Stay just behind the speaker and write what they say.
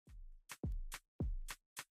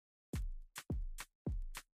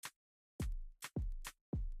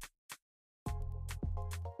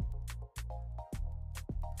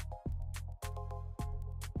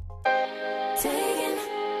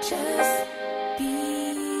Just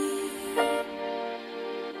be.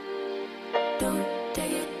 Don't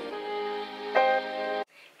take it.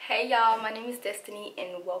 Hey y'all, my name is Destiny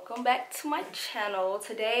and welcome back to my channel.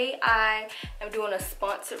 Today I am doing a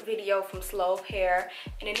sponsored video from Slovehair,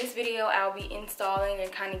 and in this video I'll be installing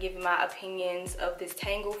and kind of giving my opinions of this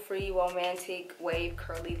tangle-free romantic wave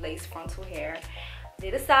curly lace frontal hair.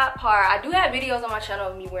 Did a side part. I do have videos on my channel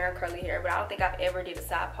of me wearing curly hair, but I don't think I've ever did a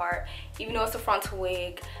side part, even though it's a frontal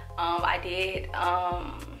wig. I did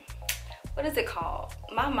what is it called?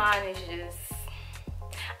 My mind is just,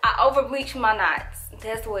 I over bleached my knots.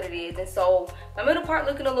 That's what it is. And so my middle part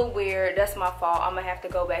looking a little weird. That's my fault. I'm gonna have to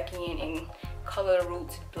go back in and color the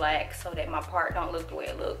roots black so that my part don't look the way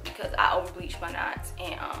it looked, because I over bleached my knots.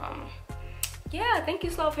 And yeah, thank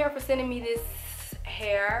you Slovehair for sending me this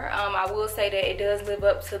hair. I will say that it does live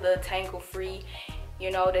up to the tangle free, you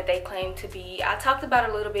know, that they claim to be. I talked about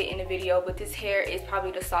it a little bit in the video, but this hair is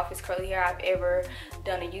probably the softest curly hair I've ever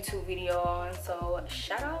done a YouTube video on. So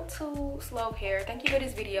shout out to Slovehair. Thank you for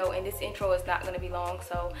this video, and this intro is not going to be long,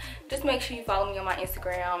 so just make sure you follow me on my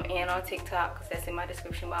Instagram and on TikTok, because that's in my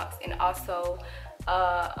description box. And also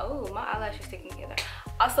oh, my eyelash is sticking together.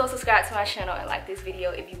 Also subscribe to my channel and like this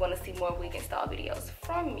video if you want to see more wig install videos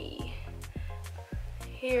from me.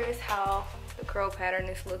 Here's how the curl pattern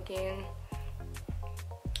is looking.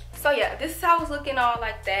 So yeah, this is how it's looking, all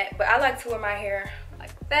like that. But I like to wear my hair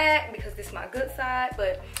like that because this is my good side.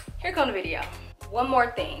 But here comes the video. One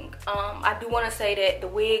more thing. I do want to say that the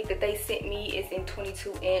wig that they sent me is in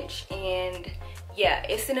 22-inch. And yeah,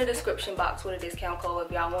 it's in the description box with a discount code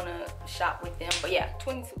if y'all want to shop with them. But yeah,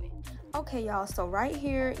 22-inch. Okay y'all, so right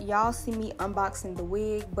here y'all see me unboxing the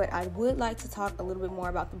wig, but I would like to talk a little bit more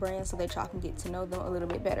about the brand so that y'all can get to know them a little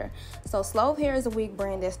bit better. So Slovehair is a wig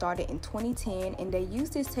brand that started in 2010, and they use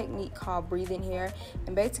this technique called breathing hair.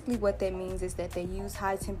 And basically what that means is that they use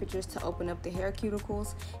high temperatures to open up the hair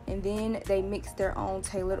cuticles, and then they mix their own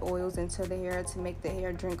tailored oils into the hair to make the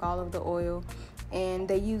hair drink all of the oil. And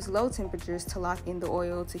they use low temperatures to lock in the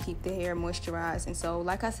oil to keep the hair moisturized. And so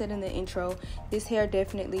like I said in the intro, this hair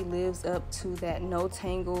definitely lives up to that no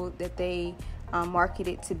tangle that they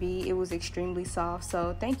marketed to be. It was extremely soft.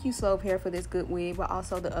 So thank you Slovehair for this good wig, but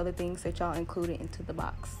also the other things that y'all included into the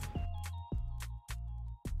box.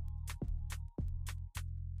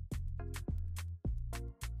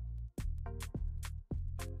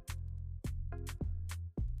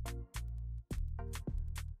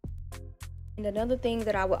 And another thing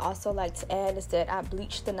that I would also like to add is that I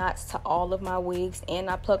bleached the knots to all of my wigs, and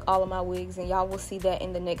I pluck all of my wigs, and y'all will see that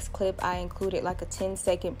in the next clip. I included like a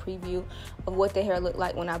 10-second preview of what the hair looked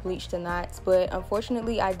like when I bleached the knots. But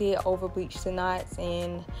unfortunately I did over bleach the knots,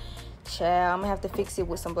 and child, I'm gonna have to fix it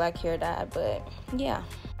with some black hair dye. But yeah.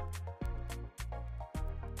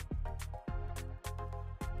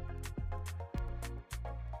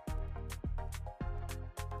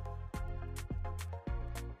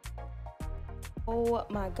 Oh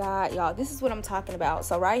my god y'all, this is what I'm talking about.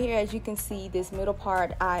 So right here, as you can see, this middle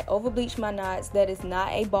part, I over bleached my knots. That is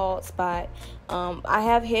not a bald spot. I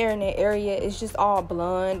have hair in that area, it's just all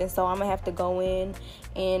blonde, and so I'm gonna have to go in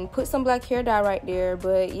and put some black hair dye right there.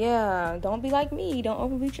 But yeah, don't be like me, don't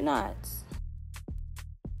over bleach your knots.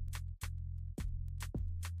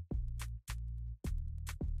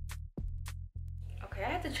 Okay, I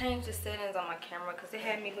had to change the settings on my camera because it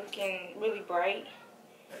had me looking really bright.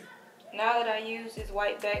 Now that I use this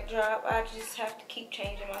white backdrop, I just have to keep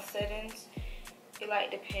changing my settings. It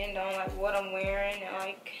like depend on like what I'm wearing and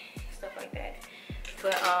like stuff like that.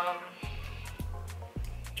 But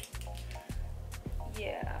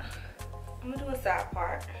yeah, I'm gonna do a side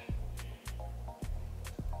part.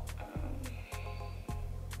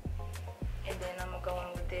 And then I'm gonna go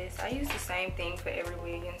in with this. I use the same thing for every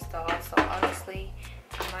wig install, so honestly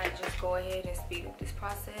I might just go ahead and speed up this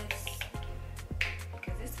process.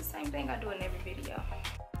 It's the same thing I do in every video.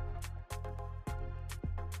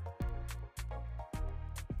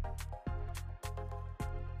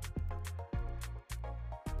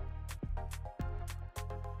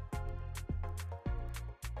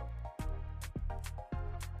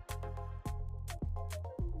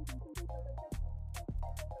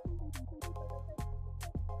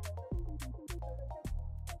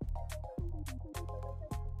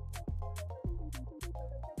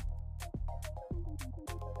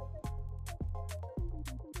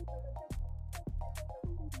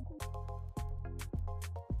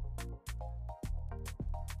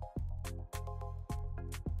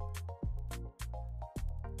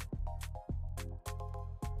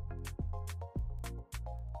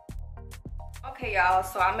 Okay y'all,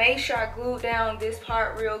 so I made sure I glued down this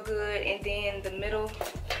part real good, and then the middle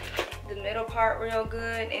middle part real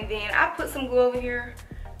good, and then I put some glue over here,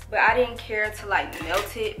 but I didn't care to like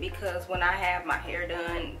melt it because when I have my hair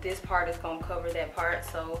done, this part is gonna cover that part,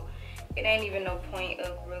 so it ain't even no point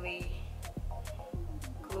of really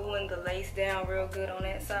gluing the lace down real good on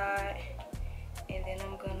that side. And then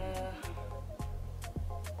I'm gonna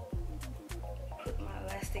put my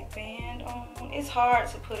elastic band on. It's hard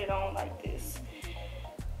to put it on like this,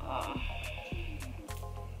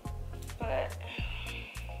 but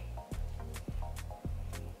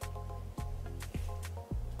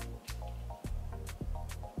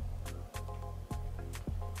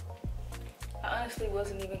I honestly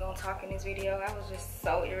wasn't even gonna talk in this video. I was just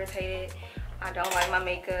so irritated. I don't like my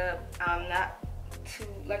makeup. I'm not too,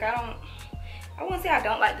 like, I wouldn't say I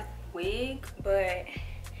don't like the wig, but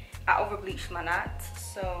I over bleached my knots.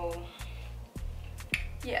 So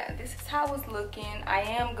yeah, this is how it's looking. I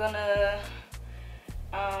am gonna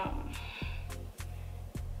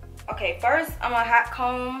okay, first I'm gonna hot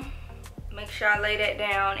comb, make sure I lay that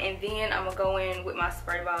down, and then I'm gonna go in with my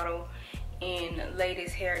spray bottle and lay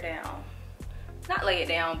this hair down. Not lay it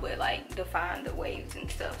down, but like define the waves and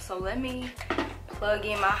stuff. So let me plug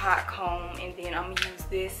in my hot comb, and then I'm gonna use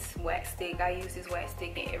this wax stick. I use this wax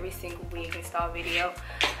stick in every single wig install video.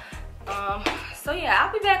 So yeah,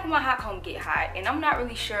 I'll be back when my hot comb get hot. And I'm not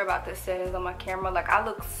really sure about the settings on my camera. Like, I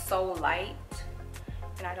look so light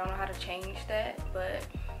and I don't know how to change that, but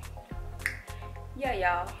yeah,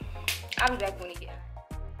 y'all, I'll be back when it get hot.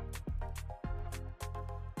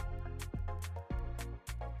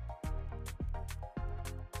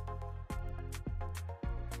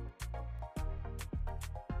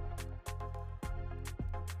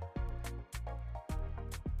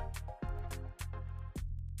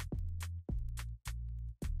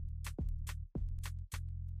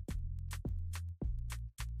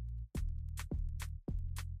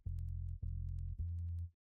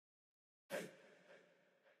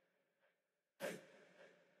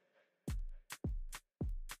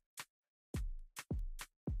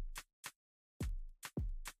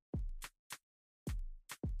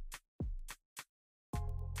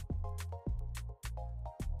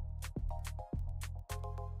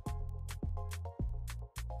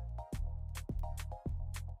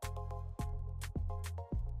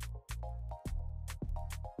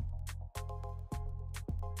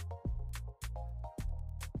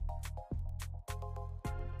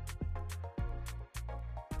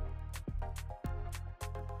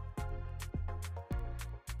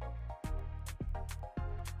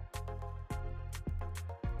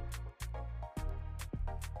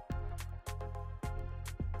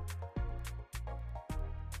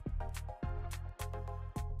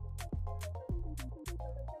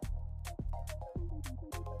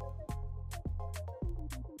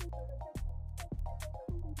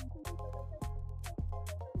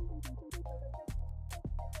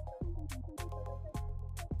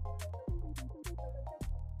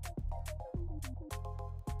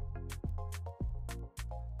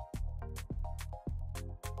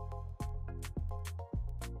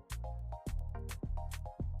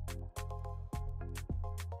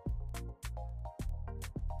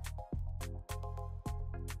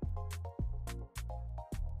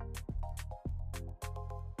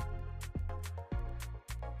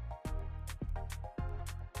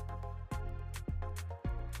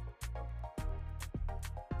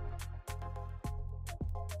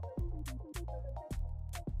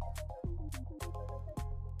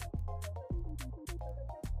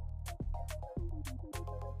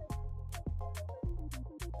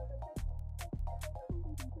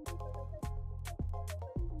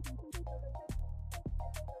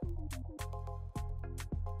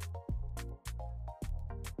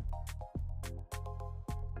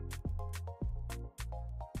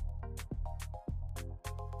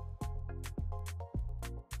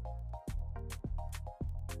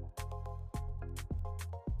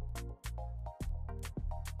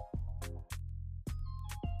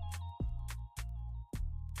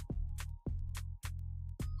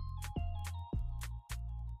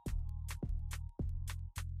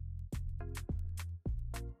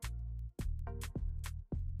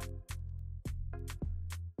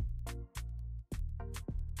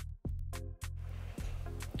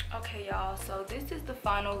 Okay, y'all, so this is the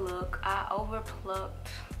final look. I over plucked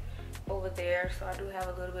over there, so I do have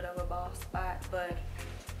a little bit of a bald spot, but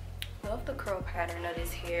love the curl pattern of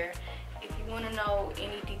this hair. If you want to know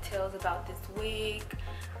any details about this wig,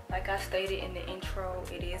 like I stated in the intro,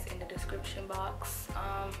 it is in the description box.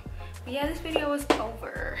 But yeah, this video is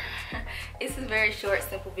over. it's a very short,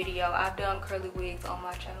 simple video. I've done curly wigs on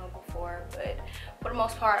my channel before, but for the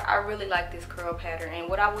most part, I really like this curl pattern. And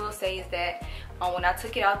what I will say is that when I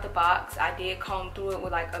took it out the box, I did comb through it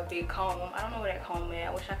with like a big comb. I don't know where that comb is.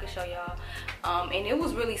 I wish I could show y'all. And it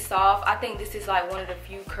was really soft. I think this is like one of the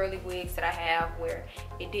few curly wigs that I have where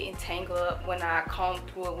it didn't tangle up when I combed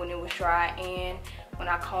through it when it was dry, and when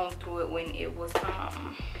I combed through it when it was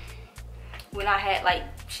when I had like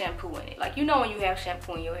shampoo in it. Like, you know, when you have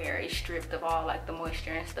shampoo in your hair, it's stripped of all like the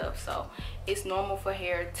moisture and stuff. So it's normal for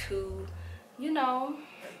hair to, you know,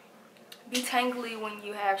 be tangly when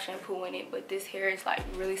you have shampoo in it, but this hair is like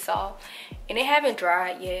really soft and it haven't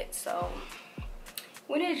dried yet. So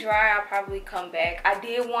when it's dry, I'll probably come back. I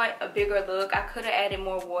did want a bigger look. I could have added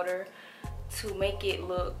more water to make it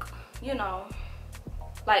look, you know,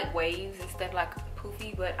 like waves instead of like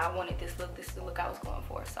poofy, but I wanted this look. This is the look I was going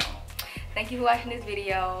for. So thank you for watching this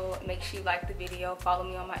video. Make sure you like the video, follow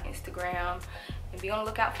me on my Instagram, and be on the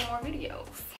lookout for more videos.